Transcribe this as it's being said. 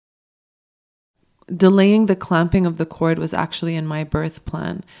delaying the clamping of the cord was actually in my birth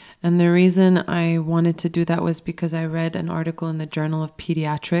plan. And the reason I wanted to do that was because I read an article in the Journal of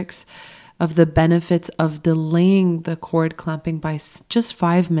Pediatrics of the benefits of delaying the cord clamping by just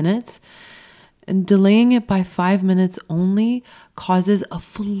 5 minutes. And delaying it by 5 minutes only causes a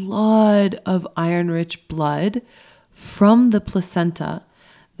flood of iron-rich blood from the placenta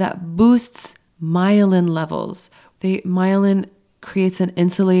that boosts myelin levels. Myelin creates an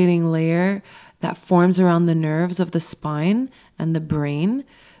insulating layer that forms around the nerves of the spine and the brain.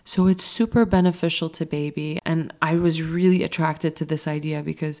 So it's super beneficial to baby. And I was really attracted to this idea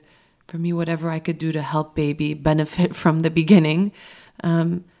because for me, whatever I could do to help baby benefit from the beginning,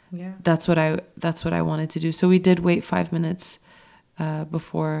 that's what I wanted to do. So we did wait 5 minutes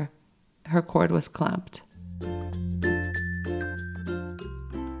before her cord was clamped.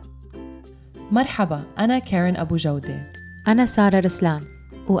 مرحبا، أنا كارين أبو جودة. أنا سارة رسلان.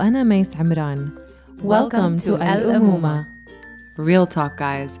 وأنا ميس عمران. Welcome to Al-Umuma. Real talk,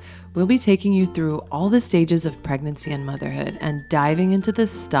 guys. We'll be taking you through all the stages of pregnancy and motherhood and diving into the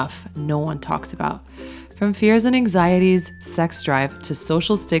stuff no one talks about. From fears and anxieties, sex drive, to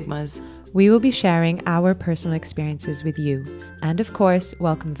social stigmas. We will be sharing our personal experiences with you. And of course,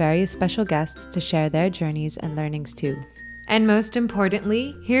 welcome various special guests to share their journeys and learnings too. And most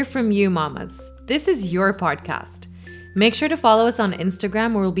importantly, hear from you, mamas. This is your podcast. Make sure to follow us on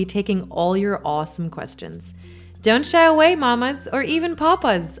Instagram where we'll be taking all your awesome questions. Don't shy away, mamas, or even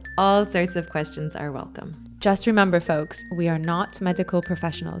papas. All sorts of questions are welcome. Just remember, folks, we are not medical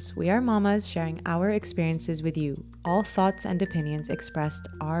professionals. We are mamas sharing our experiences with you. All thoughts and opinions expressed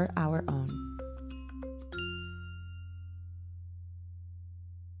are our own.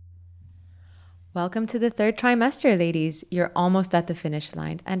 Welcome to the third trimester, ladies. You're almost at the finish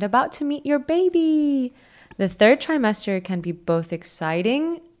line and about to meet your baby. The third trimester can be both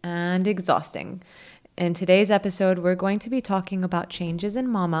exciting and exhausting. In today's episode, we're going to be talking about changes in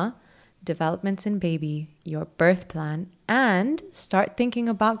mama, developments in baby, your birth plan, and start thinking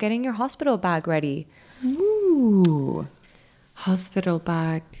about getting your hospital bag ready. Ooh, hospital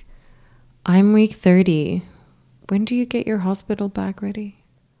bag. I'm week 30. When do you get your hospital bag ready?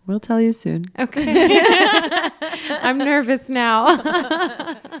 We'll tell you soon. Okay. I'm nervous now.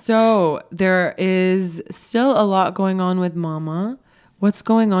 So there is still a lot going on with mama. What's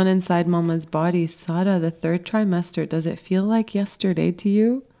going on inside mama's body? Sada, the third trimester, does it feel like yesterday to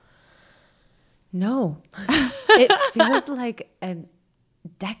you? No. It feels like a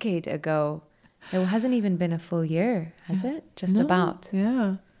decade ago. It hasn't even been a full year, has it? Just No. about.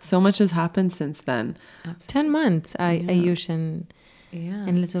 Yeah. So much has happened since then. Absolutely. 10 months, Ayush and Yeah.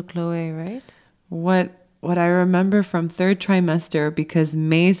 little Chloe, right? What I remember from third trimester, because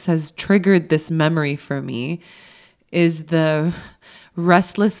Mace has triggered this memory for me, is the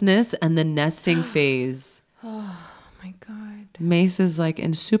restlessness and the nesting phase. Oh my God. Mace is like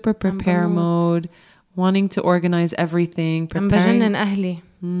in super prepare mode, wanting to organize everything, عم preparing. بجنن أهلي.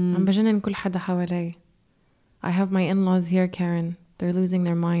 عم بجنن كل حدا حوالي. I have my in-laws here, Karen. They're losing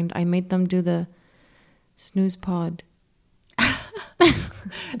their mind. I made them do the snooze pod.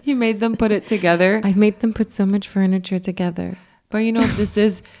 You made them put it together. I made them put so much furniture together. But you know, this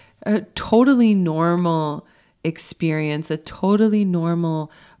is a totally normal experience, a totally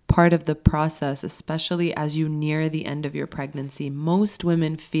normal part of the process, especially as you near the end of your pregnancy. Most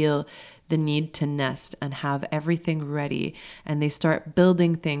women feel the need to nest and have everything ready, and they start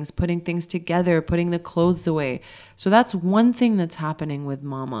building things, putting things together, putting the clothes away. So that's one thing that's happening with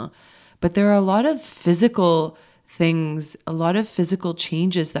mama. But there are a lot of physical things, a lot of physical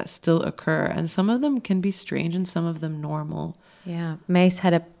changes that still occur, and some of them can be strange and some of them normal. Yeah. Mace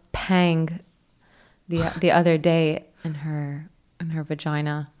had a pang the other day in her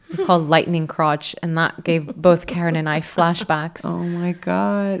vagina. We called lightning crotch, and that gave both Karen and I flashbacks. Oh my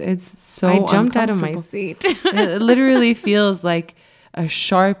God. It's so I jumped out of my uncomfortable. seat. It literally feels like a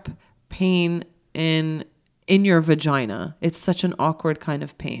sharp pain in your vagina. It's such an awkward kind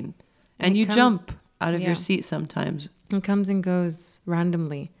of pain. And you jump out of your seat sometimes. It comes and goes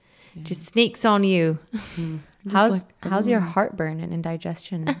randomly. Just sneaks on you. How's your heartburn and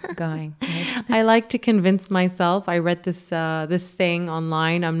indigestion going? I like to convince myself. I read this thing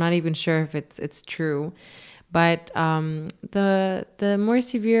online. I'm not even sure if it's true, but the more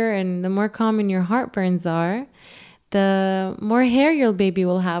severe and the more common your heartburns are, the more hair your baby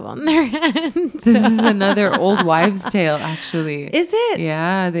will have on their hands. This is another old wives' tale, actually. Is it?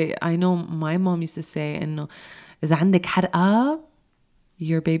 Yeah, I know my mom used to say, إنه إذا عندك حرقة,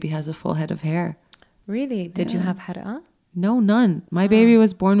 your baby has a full head of hair. Really? Did you have har'a? No, none. My baby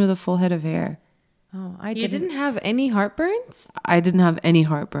was born with a full head of hair. Oh, I You didn't have any heartburns? I didn't have any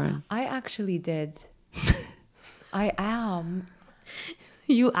heartburn. I actually did. I am.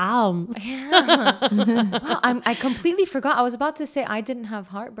 You Wow, I completely forgot. I was about to say I didn't have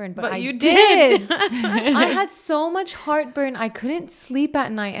heartburn, but I you did. I had so much heartburn. I couldn't sleep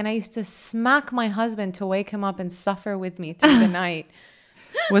at night, and I used to smack my husband to wake him up and suffer with me through the night.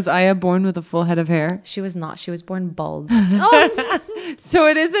 Was Aya born with a full head of hair? She was not. She was born bald. So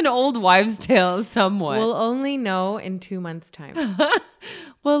it is an old wives' tale somewhat. We'll only know in 2 months' time.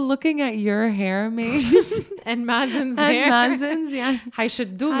 Well, looking at your hair, Maze, And Mazen's and hair. Mazen's, yeah.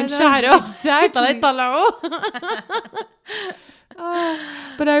 حيشدوه I من know, شعره. exactly. يطلعوه.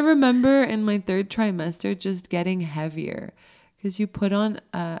 But I remember in my 3rd trimester just getting heavier because you put on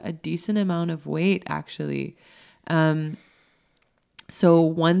a decent amount of weight, actually. So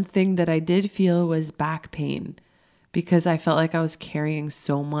one thing that I did feel was back pain because I felt like I was carrying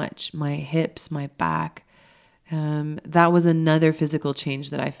so much, my hips, my back. That was another physical change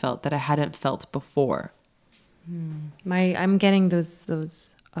that I felt that I hadn't felt before. I'm getting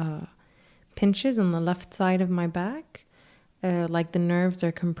those pinches on the left side of my back, like the nerves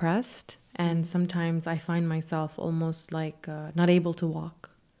are compressed, and sometimes I find myself almost like not able to walk.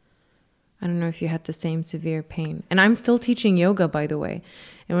 I don't know if you had the same severe pain. And I'm still teaching yoga, by the way.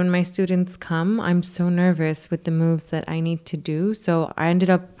 And when my students come, I'm so nervous with the moves that I need to do. So I ended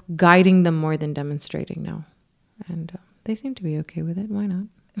up guiding them more than demonstrating now. And they seem to be okay with it. Why not?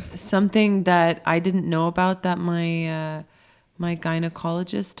 Something that I didn't know about that my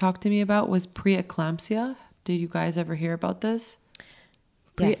gynecologist talked to me about was preeclampsia. Did you guys ever hear about this?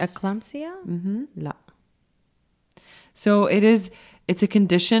 Preeclampsia? Mm-hmm. La. So it's a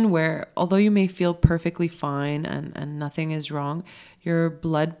condition where although you may feel perfectly fine and nothing is wrong, your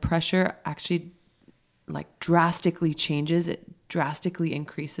blood pressure actually like drastically changes. It drastically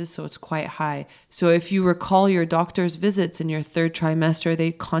increases, so it's quite high. So if you recall your doctor's visits in your 3rd trimester,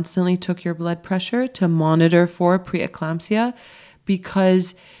 they constantly took your blood pressure to monitor for preeclampsia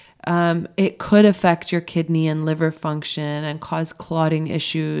because it could affect your kidney and liver function and cause clotting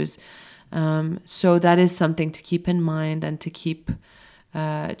issues. So that is something to keep in mind and to keep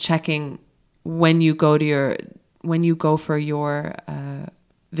checking when you go for your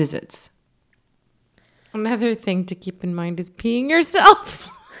visits. Another thing to keep in mind is peeing yourself.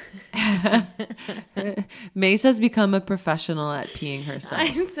 Mace has become a professional at peeing herself,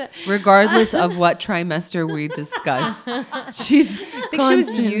 regardless of what trimester we discuss. I think she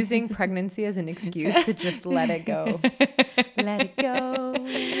was using pregnancy as an excuse to just let it go. Let it go.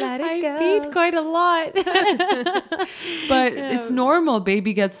 Let it go. I peed quite a lot. But it's normal.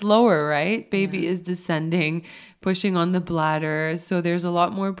 Baby gets lower, right? Baby is descending, pushing on the bladder. So there's a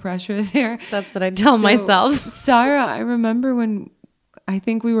lot more pressure there. That's what I tell myself. Sarah, I remember when I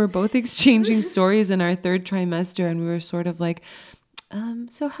think we were both exchanging stories in our 3rd trimester and we were sort of like,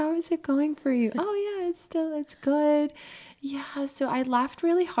 so how is it going for you? Oh yeah, it's good. Yeah, so I laughed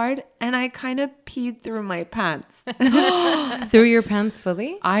really hard and I kind of peed through my pants. Through your pants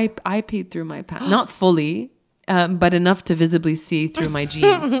fully? I peed through my pants. Not fully, but enough to visibly see through my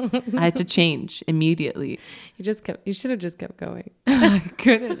jeans. I had to change immediately. You should have just kept going. I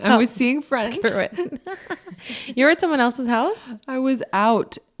couldn't. I was seeing friends. Screw it. You were at someone else's house? I was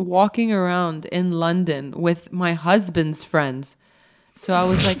out walking around in London with my husband's friends. So I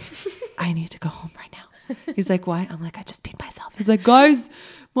was like, I need to go home right now. He's like, why? I'm like, I just peed myself. He's like, guys,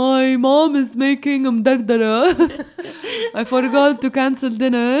 my mom is making dardara. I forgot to cancel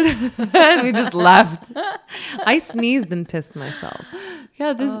dinner. And we just left. I sneezed and pissed myself.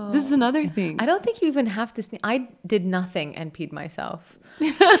 Yeah, this is another thing. I don't think you even have to sneeze. I did nothing and peed myself.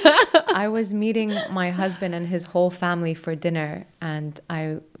 I was meeting my husband and his whole family for dinner, and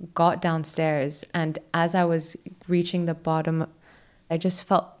I got downstairs, and as I was reaching the bottom, I just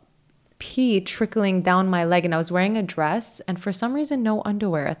felt pee trickling down my leg, and I was wearing a dress, and for some reason no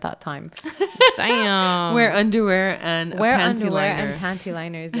underwear at that time. Damn. Wear underwear and Wear a panty underwear liner. and panty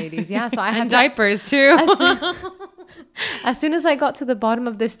liners, ladies. Yeah, so I had And diapers too. As soon as I got to the bottom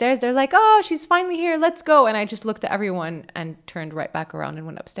of the stairs, they're like, oh, she's finally here, let's go. And I just looked at everyone and turned right back around and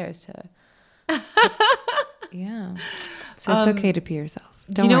went upstairs to yeah. So it's okay to pee yourself.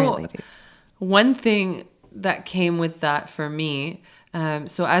 Don't worry, ladies. One thing that came with that for me,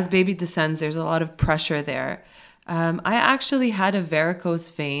 so as baby descends, there's a lot of pressure there. I actually had a varicose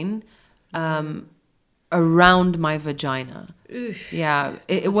vein around my vagina. Oof. Yeah,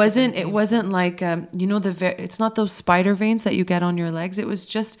 it wasn't like it's not those spider veins that you get on your legs. It was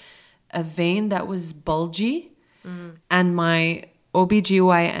just a vein that was bulgy, and my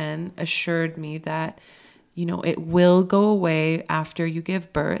OBGYN assured me that it will go away after you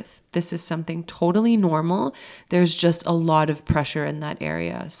give birth. This is something totally normal. There's just a lot of pressure in that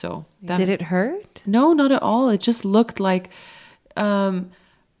area. So Did it hurt? No, not at all. It just looked like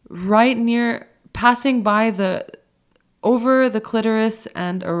right near, passing by over the clitoris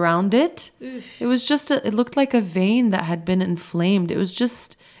and around it. It was just it looked like a vein that had been inflamed. It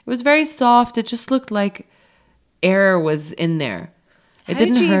was very soft. It just looked like air was in there. It How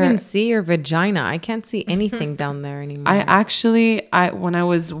didn't did you hurt. even see your vagina? I can't see anything down there anymore. When I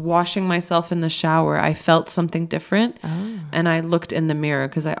was washing myself in the shower, I felt something different, and I looked in the mirror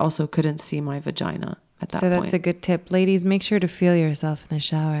because I also couldn't see my vagina at that So point. that's a good tip. Ladies, make sure to feel yourself in the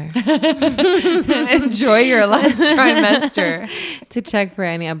shower Enjoy your last trimester. to check for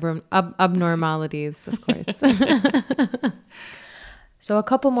any abnormalities, of course. So a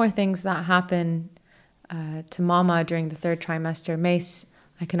couple more things that happen to mama during the third trimester. Mace,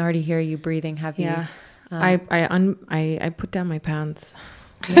 I can already hear you breathing heavy. Yeah. I put down my pants.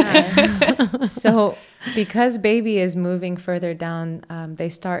 Yeah. So because baby is moving further down, they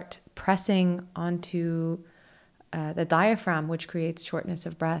start pressing onto the diaphragm, which creates shortness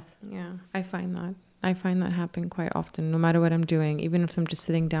of breath. Yeah, I find that happen quite often, no matter what I'm doing. Even if I'm just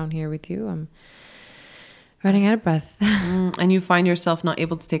sitting down here with you, I'm running out of breath. And you find yourself not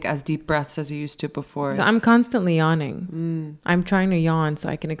able to take as deep breaths as you used to before. So I'm constantly yawning. I'm trying to yawn so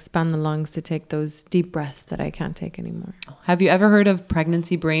I can expand the lungs to take those deep breaths that I can't take anymore. Have you ever heard of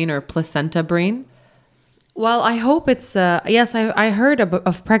pregnancy brain or placenta brain? Well, I hope it's yes. I heard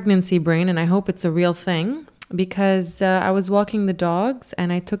of pregnancy brain, and I hope it's a real thing because I was walking the dogs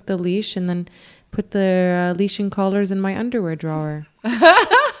and I took the leash and then put the leash and collars in my underwear drawer.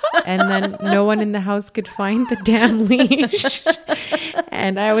 And then no one in the house could find the damn leash.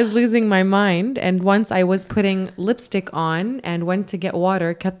 And I was losing my mind. And once I was putting lipstick on and went to get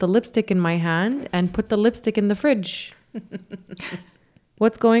water, kept the lipstick in my hand and put the lipstick in the fridge.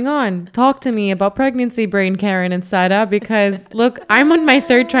 What's going on? Talk to me about pregnancy brain, Karen and Sada, because look, I'm on my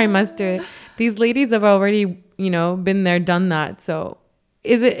third trimester. These ladies have already, been there, done that. So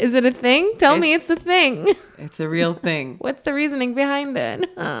is it a thing? Tell me it's a thing. It's a real thing. What's the reasoning behind it?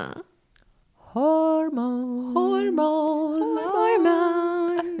 Hormones.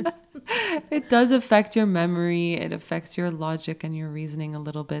 It does affect your memory. It affects your logic and your reasoning a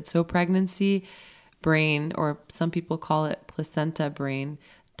little bit. So pregnancy brain, or some people call it placenta brain,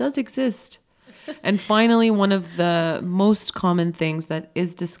 does exist. And finally, one of the most common things that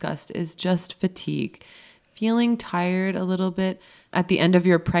is discussed is just fatigue. Feeling tired a little bit at the end of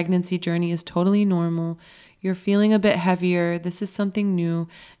your pregnancy journey is totally normal. You're feeling a bit heavier. This is something new.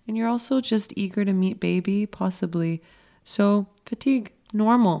 And you're also just eager to meet baby, possibly. So fatigue,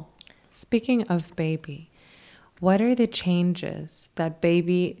 normal. Speaking of baby, what are the changes that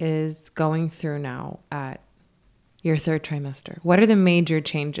baby is going through now at your third trimester? What are the major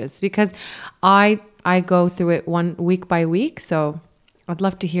changes? Because I go through it week by week, so I'd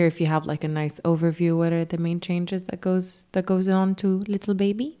love to hear if you have like a nice overview. What are the main changes that goes on to little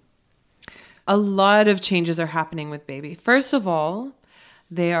baby? A lot of changes are happening with baby. First of all,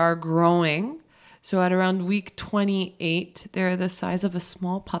 they are growing. So at around week 28, they're the size of a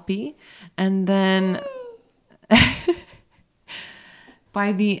small puppy. And then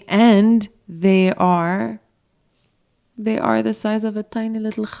by the end, they are the size of a tiny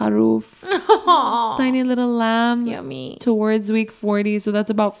little kharoof, tiny little lamb. Yummy. Towards week 40. So that's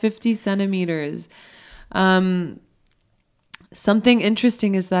about 50 centimeters. Something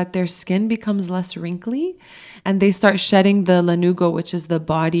interesting is that their skin becomes less wrinkly and they start shedding the lanugo, which is the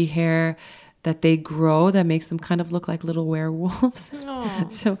body hair that they grow that makes them kind of look like little werewolves.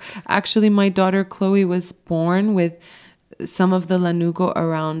 So actually my daughter Chloe was born with some of the lanugo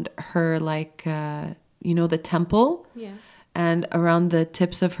around her, like, the temple. Yeah. And around the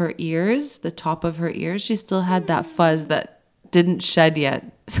tips of her ears, the top of her ears, she still had that fuzz that didn't shed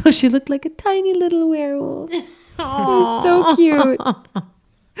yet. So she looked like a tiny little werewolf. He's so cute.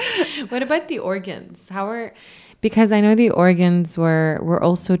 What about the organs? Because I know the organs were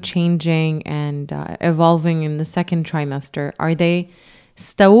also changing and evolving in the second trimester. Are they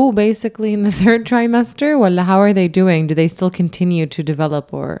still basically in the third trimester? Well, how are they doing? Do they still continue to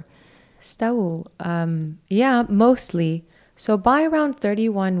develop or? Still, yeah, mostly. So by around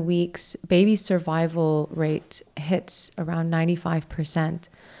 31 weeks, baby survival rate hits around 95%.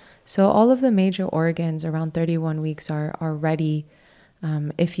 So all of the major organs around 31 weeks are ready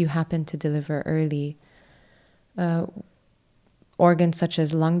if you happen to deliver early. Organs such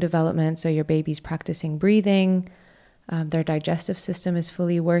as lung development, so your baby's practicing breathing, their digestive system is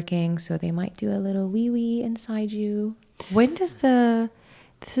fully working, so they might do a little wee-wee inside you. When does the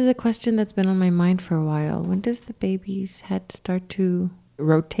This is a question that's been on my mind for a while. When does the baby's head start to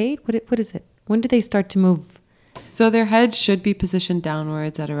rotate? What is it? When do they start to move? So their head should be positioned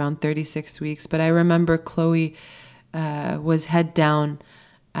downwards at around 36 weeks. But I remember Chloe was head down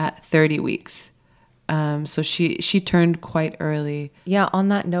at 30 weeks. So she turned quite early. Yeah, on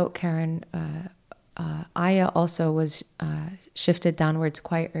that note, Karen, Aya also was shifted downwards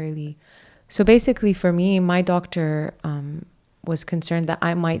quite early. So basically for me, my doctor was concerned that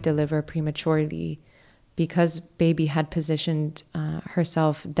I might deliver prematurely because baby had positioned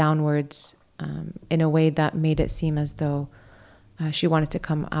herself downwards in a way that made it seem as though she wanted to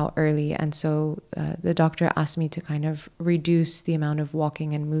come out early. And so the doctor asked me to kind of reduce the amount of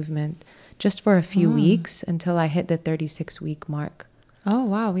walking and movement just for a few weeks until I hit the 36-week mark. Oh,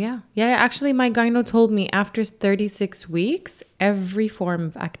 wow. Yeah. Yeah. Actually, my gyno told me after 36 weeks, every form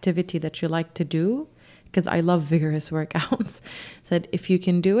of activity that you like to do, because I love vigorous workouts, said if you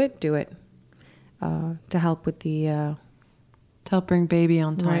can do it, do it to help with the... To help bring baby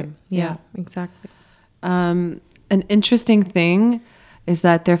on time. Right. Yeah, exactly. An interesting thing is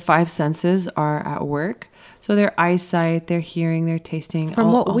that their 5 senses are at work. So their eyesight, their hearing, their tasting.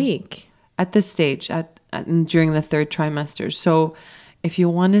 From what week? At this stage, during the 3rd trimester. So if you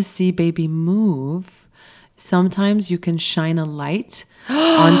want to see baby move, sometimes you can shine a light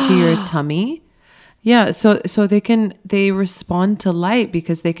onto your tummy. Yeah, so they respond to light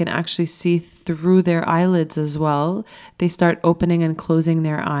because they can actually see through their eyelids as well. They start opening and closing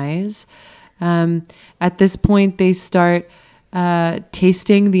their eyes. At this point, they start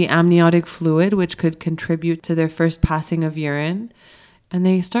tasting the amniotic fluid, which could contribute to their first passing of urine. And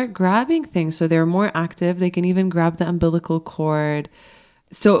they start grabbing things. So they're more active. They can even grab the umbilical cord.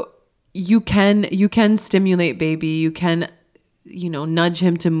 So you can stimulate baby. You can, nudge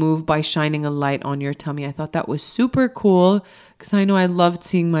him to move by shining a light on your tummy. I thought that was super cool because I know I loved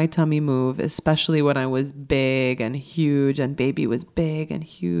seeing my tummy move, especially when I was big and huge and baby was big and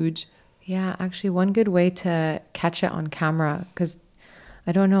huge. Yeah, actually one good way to catch it on camera, because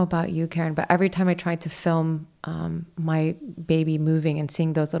I don't know about you, Karen, but every time I tried to film my baby moving and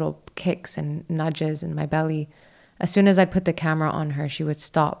seeing those little kicks and nudges in my belly, as soon as I'd put the camera on her, she would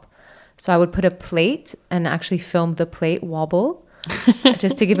stop. So I would put a plate and actually film the plate wobble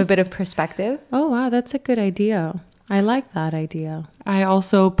just to give a bit of perspective. Oh, wow. That's a good idea. I like that idea. I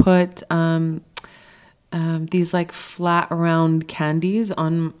also put these like flat round candies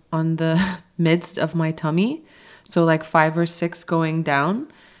on the midst of my tummy. So like 5 or 6 going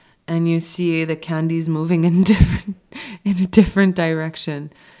down, and you see the candies moving in a different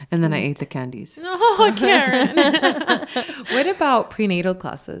direction. And then I ate the candies. Oh, Karen. What about prenatal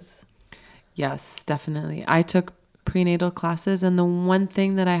classes? Yes, definitely. I took prenatal classes, and the one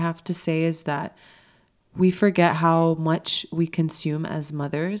thing that I have to say is that we forget how much we consume as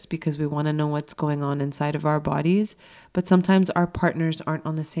mothers because we want to know what's going on inside of our bodies. But sometimes our partners aren't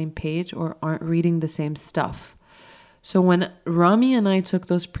on the same page or aren't reading the same stuff. So when Rami and I took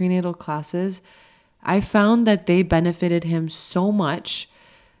those prenatal classes, I found that they benefited him so much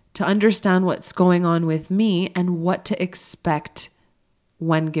to understand what's going on with me and what to expect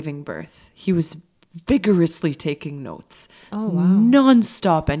when giving birth. He was vigorously taking notes. Oh, wow.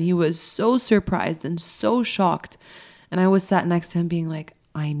 Nonstop. And he was so surprised and so shocked. And I was sat next to him being like,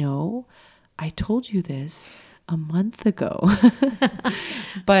 I know, I told you this a month ago.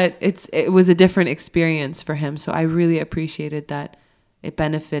 But it was a different experience for him. So I really appreciated that it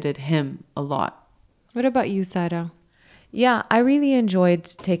benefited him a lot. What about you, Sarah? Yeah, I really enjoyed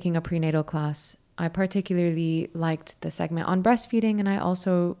taking a prenatal class. I particularly liked the segment on breastfeeding, and I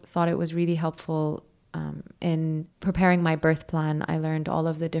also thought it was really helpful in preparing my birth plan. I learned all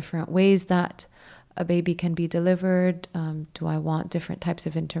of the different ways that a baby can be delivered. Do I want different types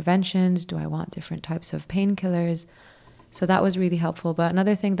of interventions? Do I want different types of painkillers? So that was really helpful. But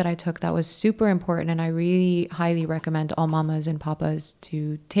another thing that I took that was super important, and I really highly recommend all mamas and papas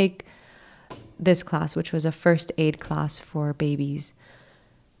to take this class, which was a first aid class for babies.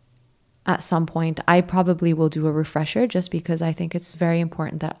 At some point, I probably will do a refresher just because I think it's very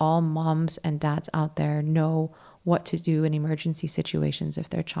important that all moms and dads out there know what to do in emergency situations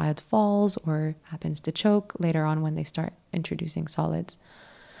if their child falls or happens to choke later on when they start introducing solids.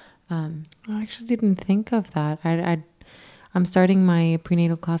 I actually didn't think of that. I'm starting my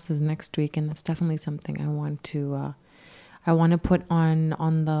prenatal classes next week, and that's definitely something I want to put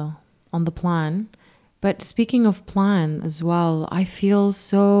on the plan. But speaking of plan as well, I'm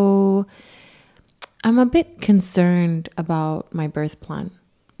a bit concerned about my birth plan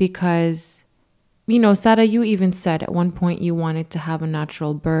because, Sarah, you even said at one point you wanted to have a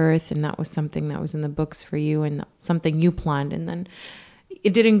natural birth, and that was something that was in the books for you and something you planned. And then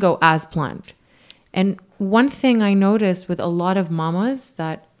it didn't go as planned. And one thing I noticed with a lot of mamas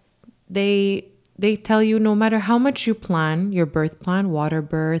that they tell you no matter how much you plan your birth plan, water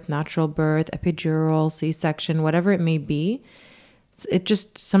birth, natural birth, epidural, C-section, whatever it may be, it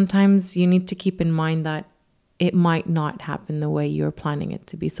just sometimes you need to keep in mind that it might not happen the way you're planning it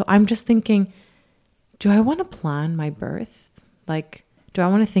to be. So I'm just thinking, do I want to plan my birth? Like, do I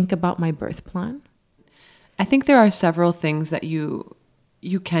want to think about my birth plan? I think there are several things that you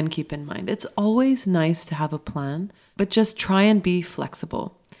can keep in mind. It's always nice to have a plan, but just try and be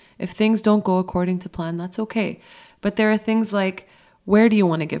flexible. If things don't go according to plan, that's okay. But there are things like, where do you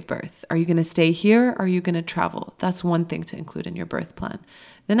want to give birth? Are you going to stay here? Or are you going to travel? That's one thing to include in your birth plan.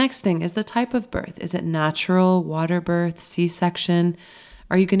 The next thing is the type of birth. Is it natural, water birth, C-section?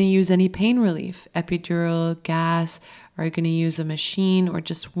 Are you going to use any pain relief? Epidural, gas? Are you going to use a machine or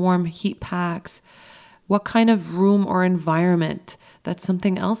just warm heat packs? What kind of room or environment? That's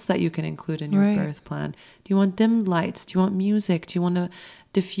something else that you can include in your birth plan. Do you want dim lights? Do you want music? Do you want to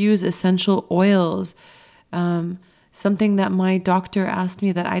diffuse essential oils? Something that my doctor asked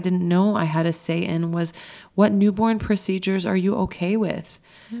me that I didn't know I had a say in was, what newborn procedures are you okay with?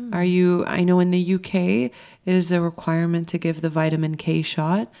 I know in the UK, it is a requirement to give the vitamin K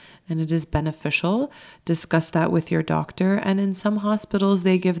shot, and it is beneficial. Discuss that with your doctor. And in some hospitals,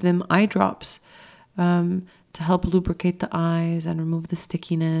 they give them eye drops to help lubricate the eyes and remove the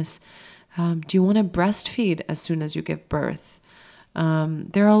stickiness. Do you want to breastfeed as soon as you give birth?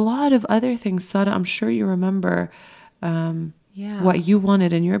 There are a lot of other things, Sada. I'm sure you remember what you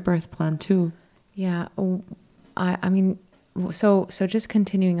wanted in your birth plan too. Yeah. I mean, so just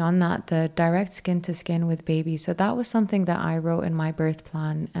continuing on that, the direct skin to skin with baby. So that was something that I wrote in my birth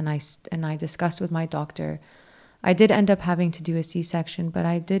plan, and I discussed with my doctor. I did end up having to do a C-section, but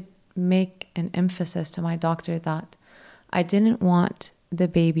I did make an emphasis to my doctor that I didn't want the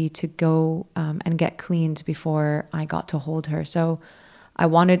baby to go and get cleaned before I got to hold her. So I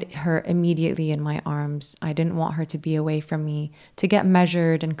wanted her immediately in my arms. I didn't want her to be away from me to get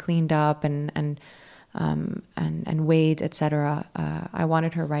measured and cleaned up and weighed, etc. I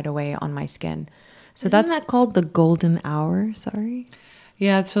wanted her right away on my skin. So Isn't that called the golden hour? Sorry.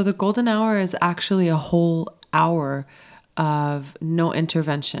 Yeah. So the golden hour is actually a whole hour of no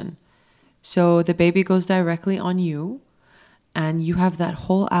intervention. So the baby goes directly on you, and you have that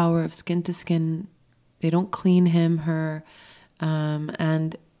whole hour of skin to skin. They don't clean him, her,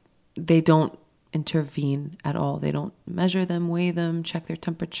 and they don't intervene at all. They don't measure them, weigh them, check their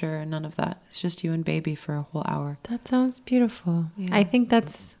temperature, none of that. It's just you and baby for a whole hour. That sounds beautiful. Yeah. I think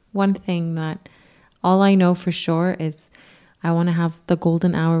that's one thing that all I know for sure is I want to have the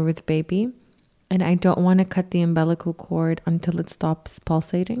golden hour with baby, and I don't want to cut the umbilical cord until it stops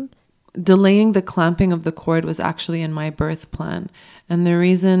pulsating. Delaying the clamping of the cord was actually in my birth plan. And the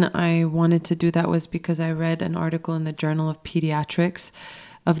reason I wanted to do that was because I read an article in the Journal of Pediatrics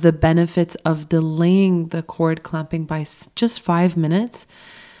of the benefits of delaying the cord clamping by just 5 minutes.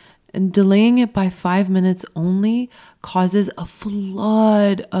 And delaying it by 5 minutes only causes a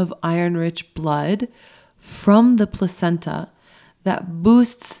flood of iron-rich blood from the placenta that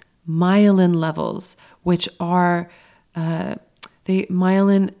boosts myelin levels, which are,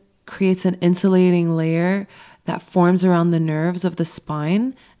 myelin creates an insulating layer that forms around the nerves of the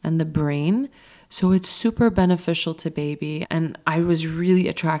spine and the brain. So it's super beneficial to baby. And I was really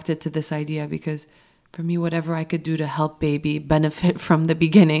attracted to this idea because for me, whatever I could do to help baby benefit from the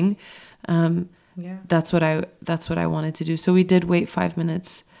beginning, that's what I wanted to do. So we did wait 5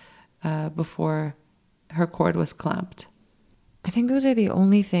 minutes before her cord was clamped. I think those are the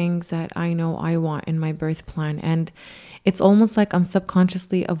only things that I know I want in my birth plan. And it's almost like I'm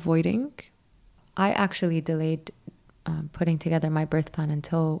subconsciously avoiding. I actually delayed putting together my birth plan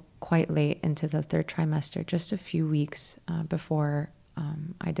until quite late into the third trimester, just a few weeks before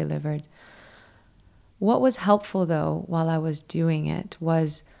I delivered. What was helpful, though, while I was doing it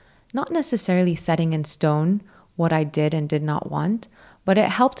was not necessarily setting in stone what I did and did not want, but it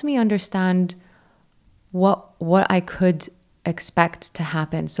helped me understand what I could expect to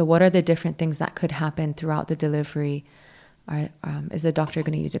happen. So what are the different things that could happen throughout the delivery? Is the doctor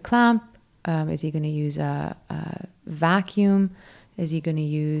going to use a clamp? Is he going to use a vacuum? Is he going to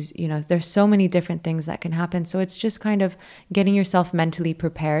use, there's so many different things that can happen. So it's just kind of getting yourself mentally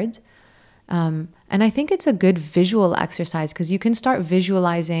prepared. And I think it's a good visual exercise because you can start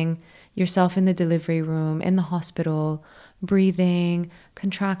visualizing yourself in the delivery room, in the hospital, breathing,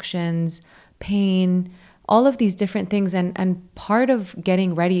 contractions, pain, all of these different things. And part of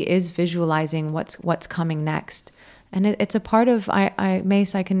getting ready is visualizing what's coming next. And it's a part of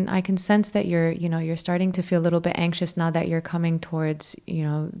Mace. I can sense that you're starting to feel a little bit anxious now that you're coming towards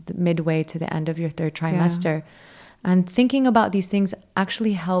the midway to the end of your third trimester, and thinking about these things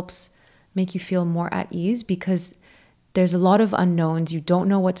actually helps make you feel more at ease, because there's a lot of unknowns. You don't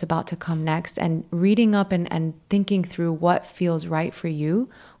know what's about to come next, and reading up and thinking through what feels right for you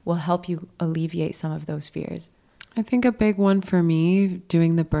will help you alleviate some of those fears. I think a big one for me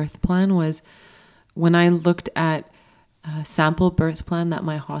doing the birth plan was when I looked at a sample birth plan that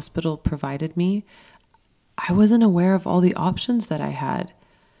my hospital provided me, I wasn't aware of all the options that I had.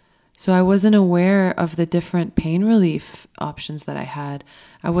 So I wasn't aware of the different pain relief options that I had.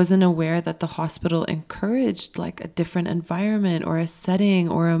 I wasn't aware that the hospital encouraged like a different environment or a setting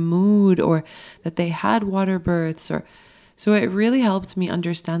or a mood, or that they had water births. So it really helped me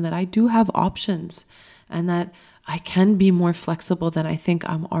understand that I do have options and that I can be more flexible than I think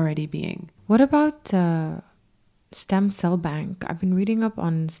I'm already being. What about stem cell bank? I've been reading up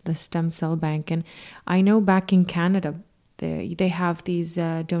on the stem cell bank, and I know back in Canada, they have these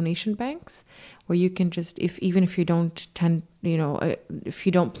donation banks where you can just, even if you don't if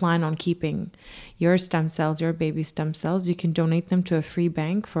you don't plan on keeping your stem cells, your baby stem cells, you can donate them to a free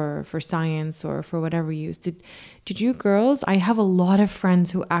bank for science or for whatever use. Did you girls? I have a lot of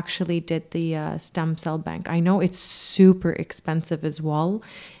friends who actually did the stem cell bank. I know it's super expensive as well,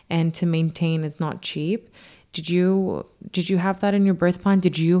 and to maintain is not cheap. Did you have that in your birth plan?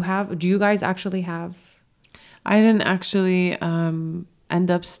 Do you guys actually have? I didn't actually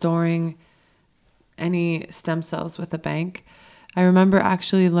end up storing any stem cells with a bank. I remember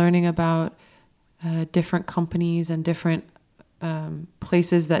actually learning about different companies and different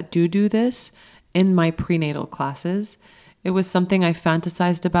places that do this in my prenatal classes. It was something I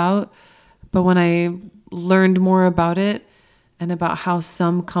fantasized about, but when I learned more about it and about how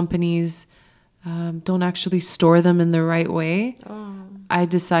some companies don't actually store them in the right way, I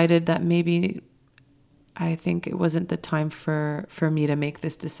decided that maybe I think it wasn't the time for me to make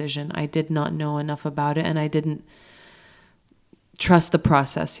this decision. I did not know enough about it, and I didn't trust the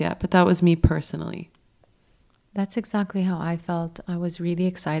process yet, but that was me personally. That's exactly how I felt. I was really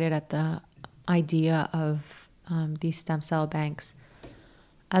excited at the idea of these stem cell banks.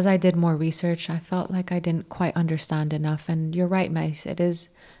 As I did more research, I felt like I didn't quite understand enough. And you're right, Mace. It is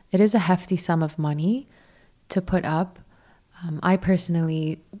a hefty sum of money to put up. I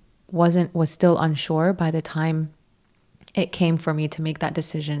personally was still unsure by the time it came for me to make that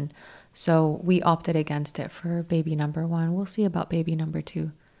decision. So we opted against it for baby number 1. We'll see about baby number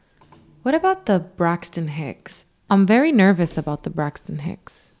 2. What about the Braxton Hicks? I'm very nervous about the Braxton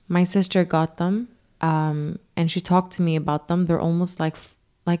Hicks. My sister got them, and she talked to me about them. They're almost like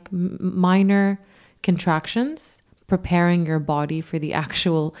minor contractions, preparing your body for the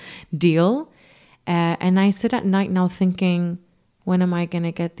actual deal. And I sit at night now thinking, when am I going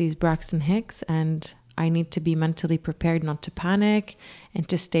to get these Braxton Hicks? And I need to be mentally prepared not to panic and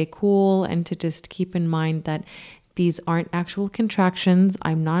to stay cool and to just keep in mind that these aren't actual contractions.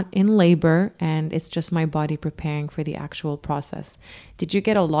 I'm not in labor, and it's just my body preparing for the actual process. Did you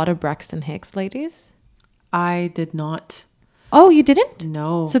get a lot of Braxton Hicks, ladies? I did not. Oh, you didn't?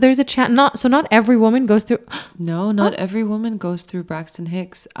 No. So there's a chance. Not every woman goes through. No, not every woman goes through Braxton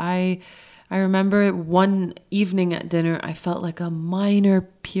Hicks. I remember one evening at dinner, I felt like a minor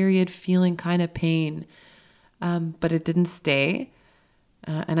period feeling kind of pain, but it didn't stay.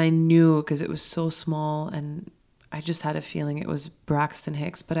 And I knew because it was so small, and I just had a feeling it was Braxton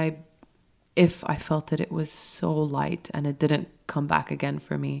Hicks. But if I felt it, it was so light, and it didn't come back again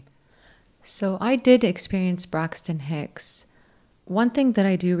for me. So I did experience Braxton Hicks. One thing that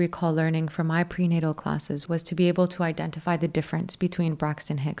I do recall learning from my prenatal classes was to be able to identify the difference between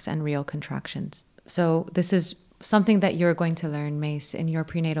Braxton Hicks and real contractions. So this is something that you're going to learn, Mace, in your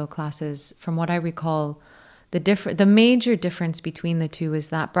prenatal classes. From what I recall, the major difference between the two is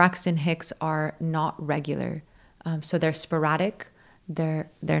that Braxton Hicks are not regular. So they're sporadic, they're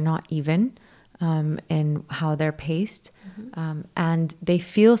not even in how they're paced, and they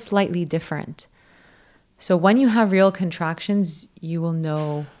feel slightly different. So when you have real contractions, you will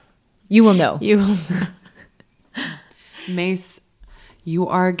know. Mace, you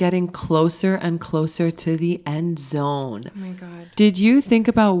are getting closer and closer to the end zone. Oh my God. Did you think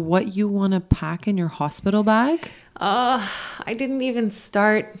about what you want to pack in your hospital bag? I didn't even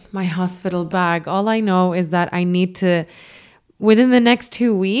start my hospital bag. All I know is that I need to, within the next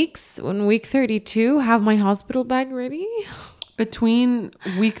 2 weeks, on week 32, have my hospital bag ready. Between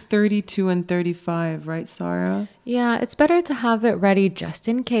week 32 and 35, right, Sarah? Yeah, it's better to have it ready just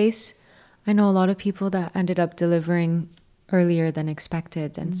in case. I know a lot of people that ended up delivering earlier than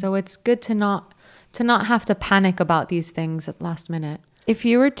expected. And so it's good to not to not have to panic about these things at last minute. If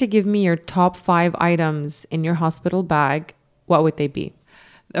you were to give me your top 5 items in your hospital bag, what would they be?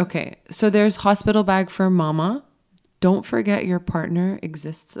 Okay, so there's hospital bag for mama. Don't forget your partner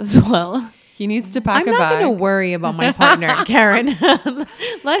exists as well. He needs to pack a bag. I'm not going to worry about my partner, Karen.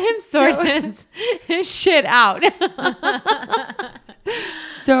 Let him sort his shit out.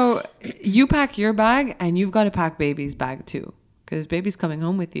 So you pack your bag and you've got to pack baby's bag too, because baby's coming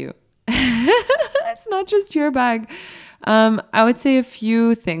home with you. It's not just your bag. I would say a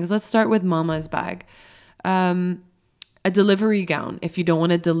few things. Let's start with mama's bag. A delivery gown if you don't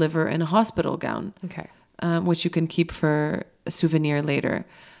want to deliver in a hospital gown. Okay. Which you can keep for a souvenir later.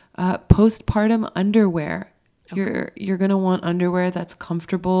 Postpartum underwear. Okay. You're going to want underwear that's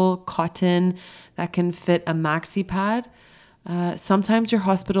comfortable, cotton, that can fit a maxi pad. Sometimes your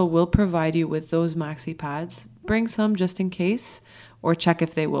hospital will provide you with those maxi pads. Bring some just in case, or check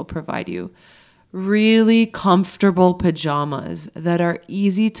if they will provide you. Really comfortable pajamas that are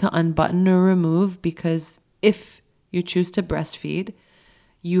easy to unbutton or remove, because if you choose to breastfeed,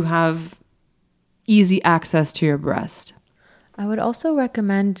 you have easy access to your breast. I would also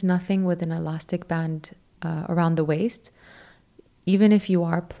recommend nothing with an elastic band around the waist. Even if you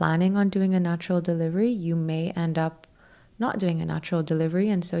are planning on doing a natural delivery, you may end up not doing a natural delivery,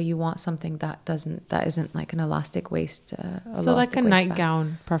 and so you want something that isn't like an elastic waist. So like a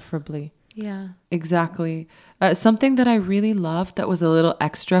nightgown, preferably. Yeah, exactly. Something that I really loved that was a little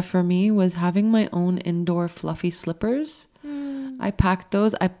extra for me was having my own indoor fluffy slippers. I packed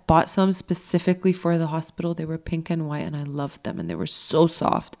those. I bought some specifically for the hospital. They were pink and white and I loved them and they were so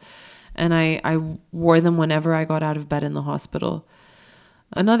soft. And I wore them whenever I got out of bed in the hospital.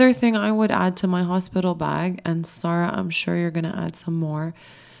 Another thing I would add to my hospital bag, and Sarah, I'm sure you're going to add some more,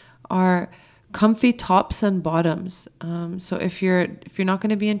 are comfy tops and bottoms. So if you're not going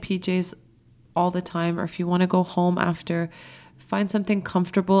to be in PJs all the time, or if you want to go home after, find something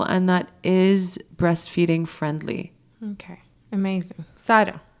comfortable and that is breastfeeding friendly. Okay, amazing.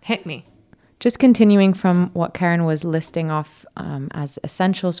 Sada, hit me. Just continuing from what Karen was listing off as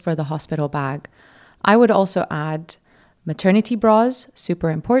essentials for the hospital bag, I would also add maternity bras,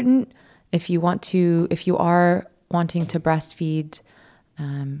 super important. If you are wanting to breastfeed,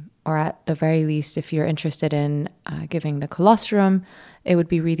 or at the very least, if you're interested in giving the colostrum, it would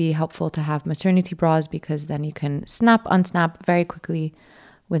be really helpful to have maternity bras, because then you can snap, unsnap very quickly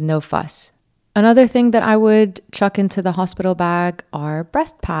with no fuss. Another thing that I would chuck into the hospital bag are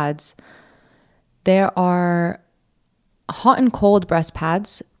breast pads. There are hot and cold breast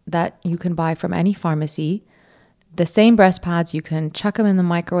pads that you can buy from any pharmacy. The same breast pads, you can chuck them in the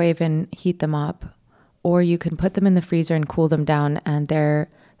microwave and heat them up, or you can put them in the freezer and cool them down, and they're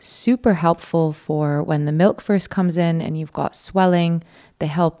super helpful for when the milk first comes in and you've got swelling. They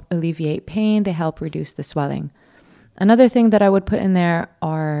help alleviate pain, they help reduce the swelling. Another thing that I would put in there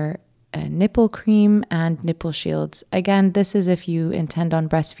are a nipple cream and nipple shields. Again, this is if you intend on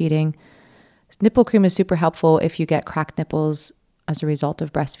breastfeeding. Nipple cream is super helpful if you get cracked nipples as a result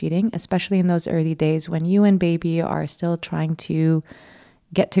of breastfeeding, especially in those early days when you and baby are still trying to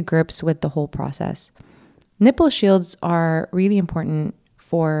get to grips with the whole process. Nipple shields are really important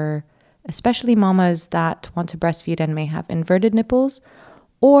for especially mamas that want to breastfeed and may have inverted nipples,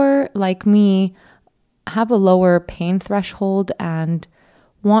 or like me, have a lower pain threshold and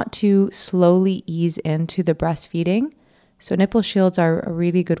want to slowly ease into the breastfeeding. So nipple shields are a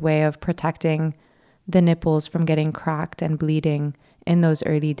really good way of protecting the nipples from getting cracked and bleeding in those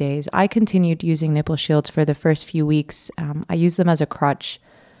early days. I continued using nipple shields for the first few weeks. I used them as a crutch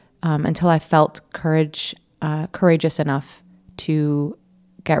until I felt courageous enough to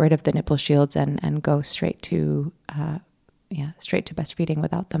get rid of the nipple shields and go straight to breastfeeding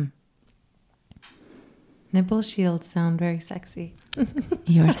without them. Nipple shields sound very sexy.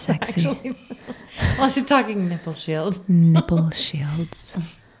 You're sexy. Actually, well, she's talking nipple shields. Nipple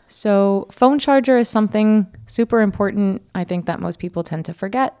shields. So phone charger is something super important. I think that most people tend to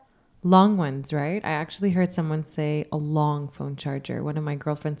forget. Long ones, right? I actually heard someone say a long phone charger. One of my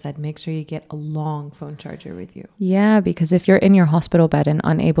girlfriends said, make sure you get a long phone charger with you. Yeah, because if you're in your hospital bed and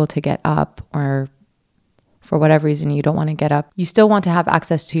unable to get up, or for whatever reason you don't want to get up, you still want to have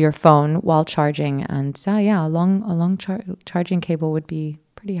access to your phone while charging. And so yeah, a long charging cable would be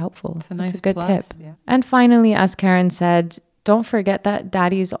pretty helpful. It's a good plus, tip. yeah. And finally, as Karen said, don't forget that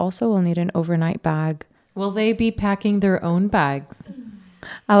daddies also will need an overnight bag. Will they be packing their own bags?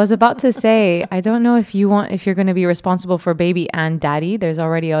 I was about to say, I don't know if you're going to be responsible for baby and daddy. There's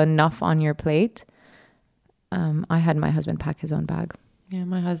already enough on your plate. I had my husband pack his own bag. Yeah,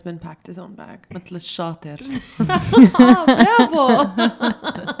 my husband packed his own bag. مثل الشاطر. Oh,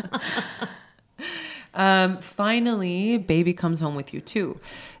 bravo! Finally, baby comes home with you too.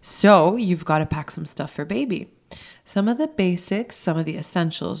 So you've got to pack some stuff for baby. Some of the basics, some of the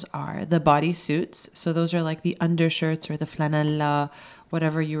essentials are the body suits. So those are like the undershirts or the flanella,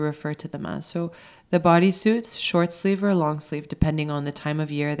 whatever you refer to them as. So the body suits, short sleeve or long sleeve, depending on the time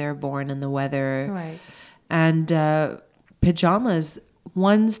of year they're born and the weather. Right. And pajamas,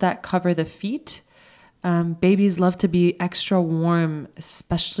 ones that cover the feet. Babies love to be extra warm,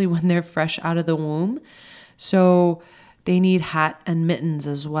 especially when they're fresh out of the womb. So they need hat and mittens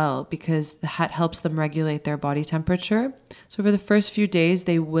as well, because the hat helps them regulate their body temperature. So for the first few days,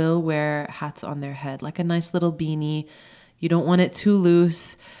 they will wear hats on their head, like a nice little beanie. You don't want it too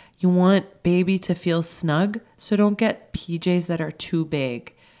loose. You want baby to feel snug. So don't get PJs that are too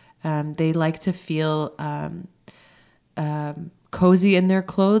big. They like to feel cozy in their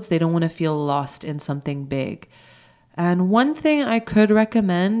clothes. They don't want to feel lost in something big. And one thing I could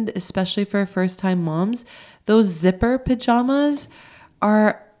recommend, especially for first-time moms, those zipper pajamas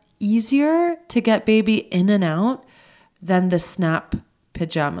are easier to get baby in and out than the snap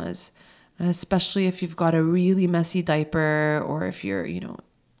pajamas, especially if you've got a really messy diaper, or if you're,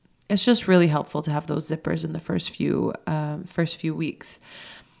 it's just really helpful to have those zippers in the first few weeks.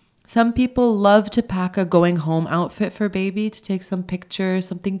 Some people love to pack a going home outfit for baby to take some pictures,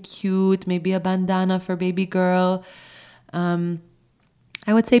 something cute, maybe a bandana for baby girl.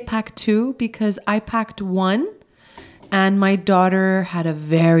 I would say pack 2, because I packed 1 and my daughter had a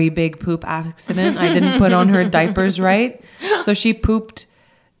very big poop accident. I didn't put on her diapers right. So she pooped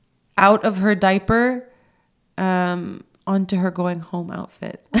out of her diaper onto her going home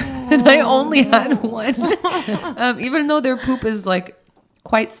outfit. And I only had 1. Even though their poop is like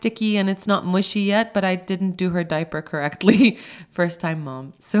quite sticky and it's not mushy yet, but I didn't do her diaper correctly. First time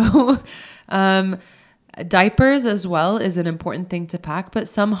mom. So diapers as well is an important thing to pack, but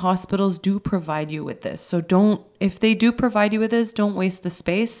some hospitals do provide you with this. So if they do provide you with this, don't waste the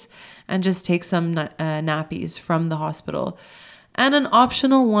space and just take some nappies from the hospital. And an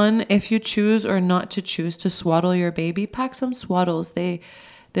optional one, if you choose or not to choose to swaddle your baby, pack some swaddles.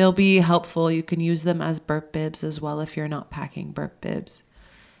 They'll be helpful. You can use them as burp bibs as well if you're not packing burp bibs.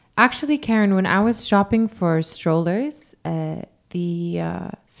 Actually, Karen, when I was shopping for strollers, the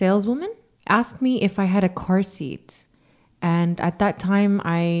saleswoman asked me if I had a car seat. And at that time,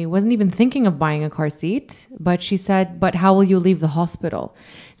 I wasn't even thinking of buying a car seat. But she said, but how will you leave the hospital?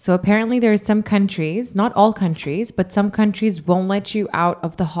 So apparently there are some countries, not all countries, but some countries won't let you out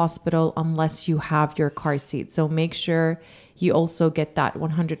of the hospital unless you have your car seat. So make sure you also get that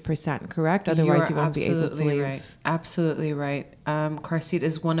 100%, correct? Otherwise, you won't be able to leave. Right. Absolutely right. Car seat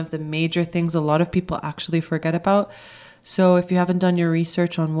is one of the major things a lot of people actually forget about. So if you haven't done your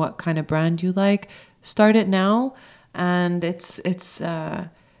research on what kind of brand you like, start it now. And it's I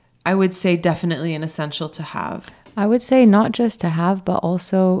would say definitely an essential to have. I would say not just to have, but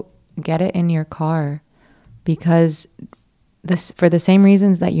also get it in your car, because for the same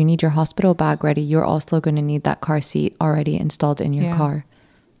reasons that you need your hospital bag ready, you're also going to need that car seat already installed in your car.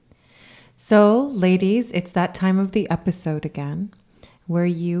 So, ladies, it's that time of the episode again, where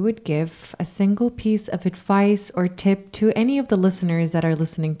you would give a single piece of advice or tip to any of the listeners that are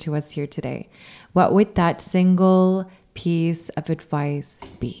listening to us here today. What would that single piece of advice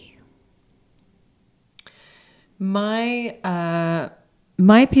be? My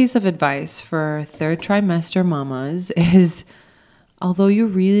piece of advice for third trimester mamas is, although you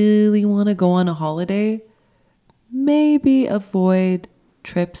really want to go on a holiday, maybe avoid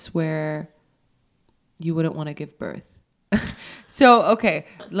trips where you wouldn't want to give birth. So, okay,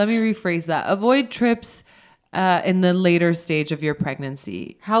 let me rephrase that. Avoid trips in the later stage of your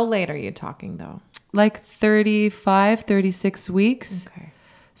pregnancy. How late are you talking, though? Like 35, 36 weeks. Okay.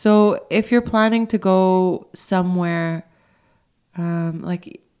 So if you're planning to go somewhere,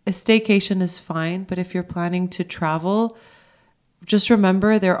 like a staycation is fine, but if you're planning to travel, just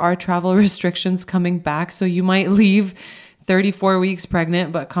remember there are travel restrictions coming back. So you might leave 34 weeks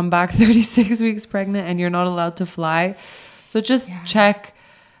pregnant, but come back 36 weeks pregnant and you're not allowed to fly. So just check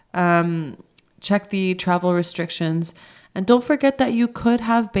the travel restrictions, and don't forget that you could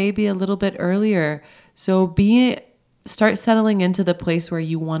have baby a little bit earlier. So start settling into the place where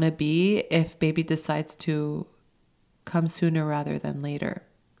you want to be if baby decides to come sooner rather than later.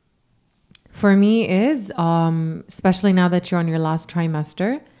 For me is, especially now that you're on your last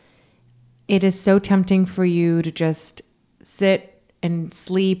trimester, it is so tempting for you to just sit and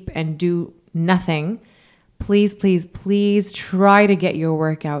sleep and do nothing. Please, please, please try to get your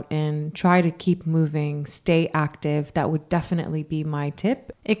workout in. Try to keep moving, stay active. That would definitely be my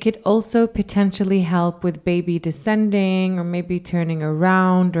tip. It could also potentially help with baby descending or maybe turning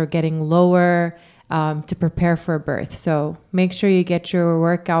around or getting lower to prepare for birth. So make sure you get your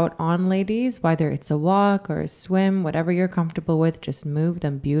workout on, ladies, whether it's a walk or a swim, whatever you're comfortable with, just move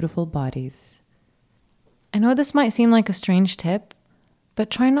them beautiful bodies. I know this might seem like a strange tip, but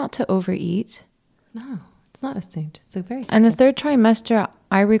try not to overeat. No, it's not a strange. It's a very And the third trimester,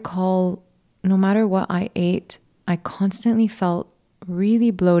 I recall no matter what I ate, I constantly felt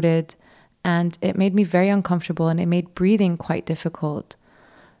really bloated, and it made me very uncomfortable, and it made breathing quite difficult.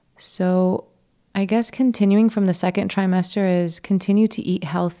 So I guess continuing from the second trimester is continue to eat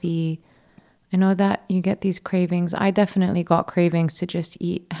healthy. I know that you get these cravings. I definitely got cravings to just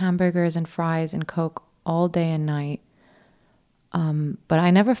eat hamburgers and fries and Coke all day and night. But I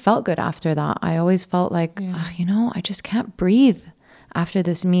never felt good after that. I always felt like, I just can't breathe after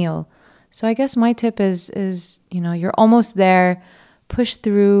this meal. So I guess my tip is, you're almost there. Push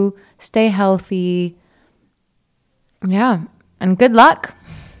through, stay healthy. Yeah, and good luck.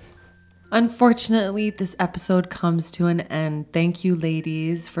 Unfortunately, this episode comes to an end. Thank you,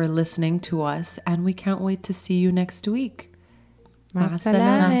 ladies, for listening to us, and we can't wait to see you next week.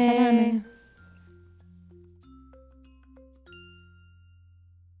 Masalame.